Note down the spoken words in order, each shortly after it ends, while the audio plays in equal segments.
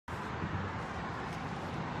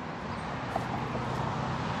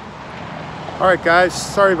All right, guys,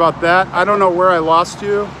 sorry about that. I don't know where I lost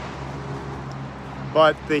you,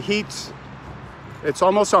 but the heat, it's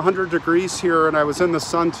almost 100 degrees here and I was in the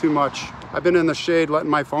sun too much. I've been in the shade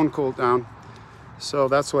letting my phone cool down. So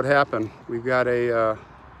that's what happened. We've got a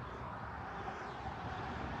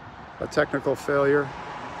technical failure.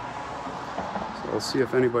 So we'll see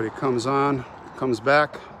if anybody comes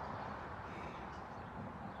back.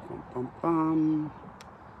 Bum, bum, bum.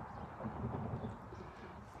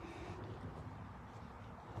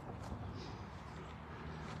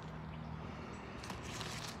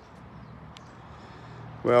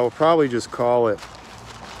 Well, we'll probably just call it.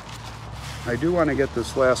 I do want to get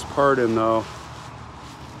this last part in though,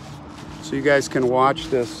 so you guys can watch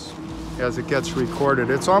this as it gets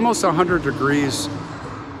recorded. It's almost 100 degrees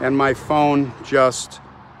and my phone just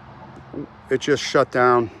shut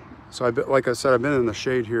down. So like I said, I've been in the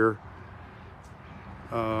shade here.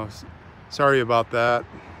 Sorry about that.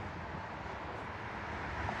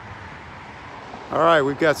 All right,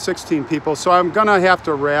 we've got 16 people, so I'm gonna have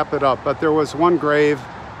to wrap it up, but there was one grave.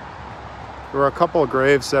 There were a couple of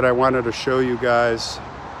graves that I wanted to show you guys.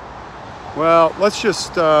 Well, let's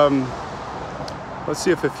just, let's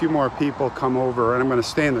see if a few more people come over, and I'm gonna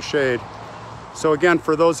stay in the shade. So again,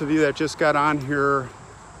 for those of you that just got on here,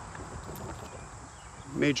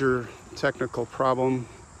 major technical problem.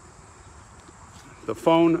 The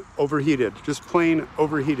phone overheated, just plain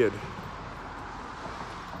overheated.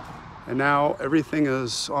 And now everything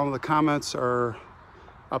is, all the comments are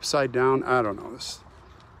upside down. I don't know, this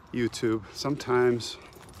YouTube sometimes.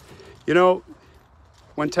 You know,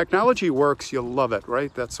 when technology works, you love it,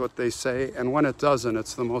 right? That's what they say. And when it doesn't,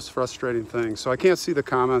 it's the most frustrating thing. So I can't see the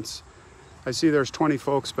comments. I see there's 20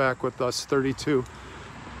 folks back with us, 32.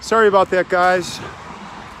 Sorry about that, guys.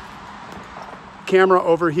 Camera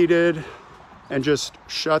overheated and just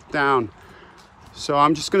shut down. So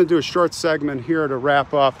I'm just gonna do a short segment here to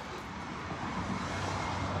wrap up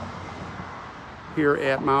here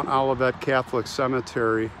at Mount Olivet Catholic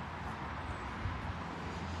Cemetery.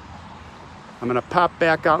 I'm gonna pop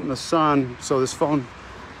back out in the sun so this phone, and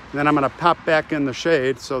then I'm gonna pop back in the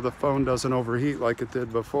shade so the phone doesn't overheat like it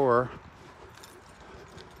did before.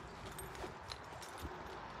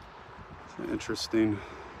 It's an interesting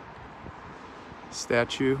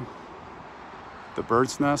statue, the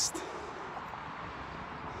bird's nest.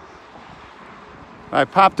 I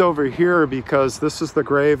popped over here because this is the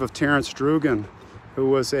grave of Terence Drugan, who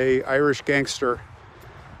was an Irish gangster.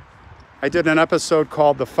 I did an episode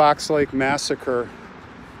called The Fox Lake Massacre,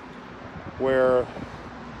 where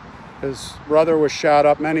his brother was shot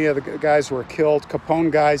up. Many of the guys were killed,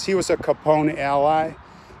 Capone guys. He was a Capone ally,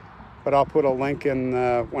 but I'll put a link in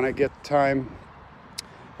when I get time.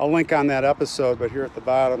 I'll link on that episode, but here at the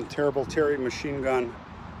bottom, Terrible Terry Machine Gun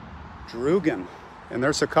Drugan. And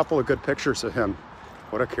there's a couple of good pictures of him.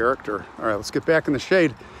 What a character. All right, let's get back in the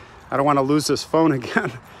shade. I don't want to lose this phone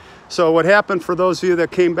again. So what happened, for those of you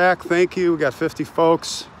that came back, thank you. We got 50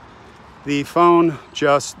 folks. The phone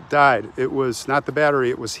just died. It was not the battery,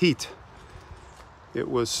 it was heat. It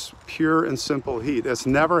was pure and simple heat. That's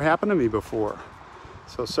never happened to me before.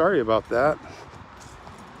 So sorry about that.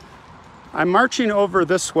 I'm marching over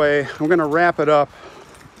this way. I'm gonna wrap it up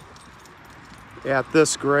at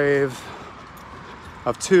this grave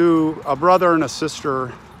of a brother and a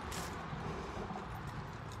sister.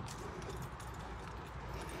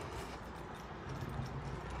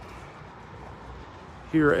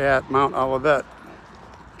 Here at Mount Olivet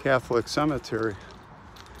Catholic Cemetery.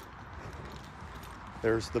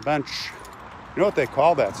 There's the bench. You know what they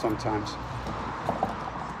call that sometimes? They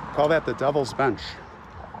call that the Devil's Bench.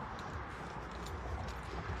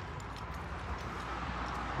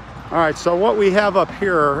 All right, so what we have up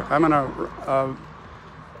here, I'm gonna,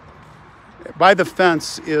 by the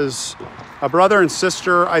fence is a brother and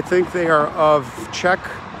sister. I think they are of Czech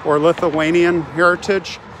or Lithuanian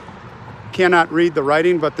heritage. Cannot read the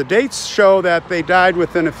writing, but the dates show that they died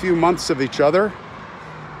within a few months of each other.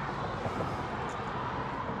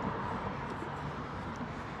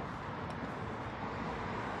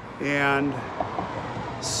 And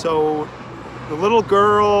so the little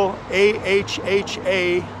girl,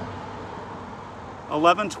 AHHA,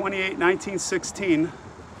 11/28/1916.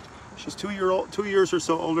 She's 2 years or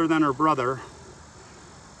so older than her brother.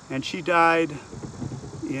 And she died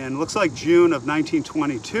in, looks like June of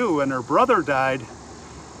 1922, and her brother died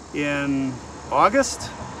in August?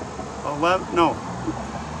 11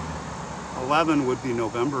 would be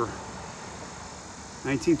November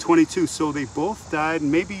 1922. So they both died.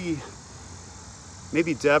 Maybe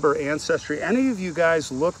Deb or Ancestry. Any of you guys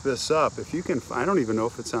look this up. If you can, I don't even know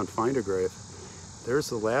if it's on Find a Grave. There's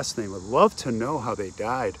the last name. I'd love to know how they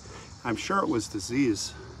died. I'm sure it was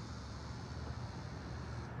disease.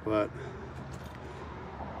 But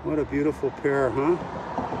what a beautiful pair, huh?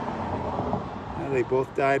 Yeah, they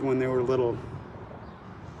both died when they were little.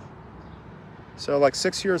 So like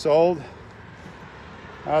 6 years old.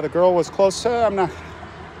 The girl was close to, I'm not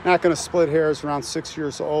going to split hairs, around 6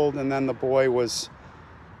 years old, and then the boy was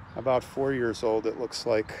about 4 years old, it looks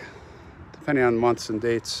like, depending on months and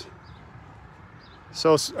dates.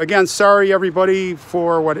 So again, sorry everybody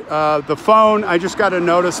for what, the phone, I just got a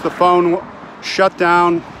notice the phone shut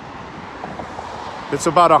down. It's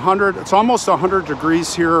about 100, it's almost 100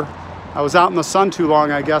 degrees here. I was out in the sun too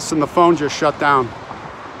long, I guess, and the phone just shut down.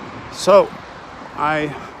 So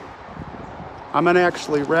I'm gonna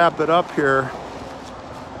actually wrap it up here.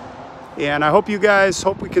 And I hope you guys,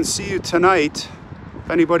 hope we can see you tonight. If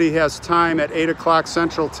anybody has time at 8 o'clock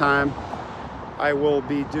Central Time, I will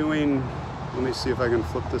be doing, let me see if I can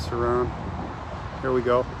flip this around. Here we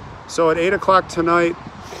go. So at 8 o'clock tonight,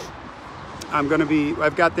 I've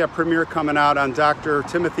got that premiere coming out on Dr.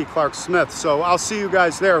 Timothy Clark Smith. So I'll see you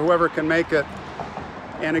guys there, whoever can make it.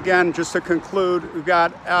 And again, just to conclude, we've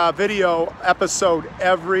got a video episode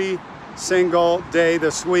every single day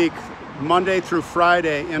this week, Monday through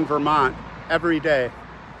Friday in Vermont, every day,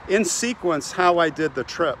 in sequence how I did the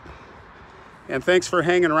trip. And thanks for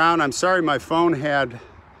hanging around. I'm sorry my phone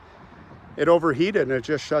it overheated and it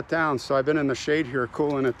just shut down. So I've been in the shade here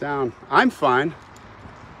cooling it down. I'm fine.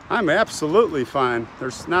 I'm absolutely fine.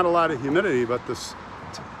 There's not a lot of humidity, but this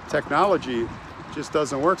technology just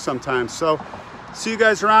doesn't work sometimes. So see you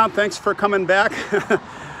guys around. Thanks for coming back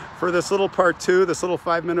for this little part 2, this little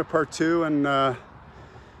 5-minute part 2, and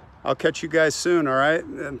I'll catch you guys soon, all right?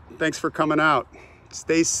 And thanks for coming out.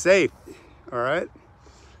 Stay safe, all right?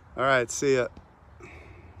 All right, see ya.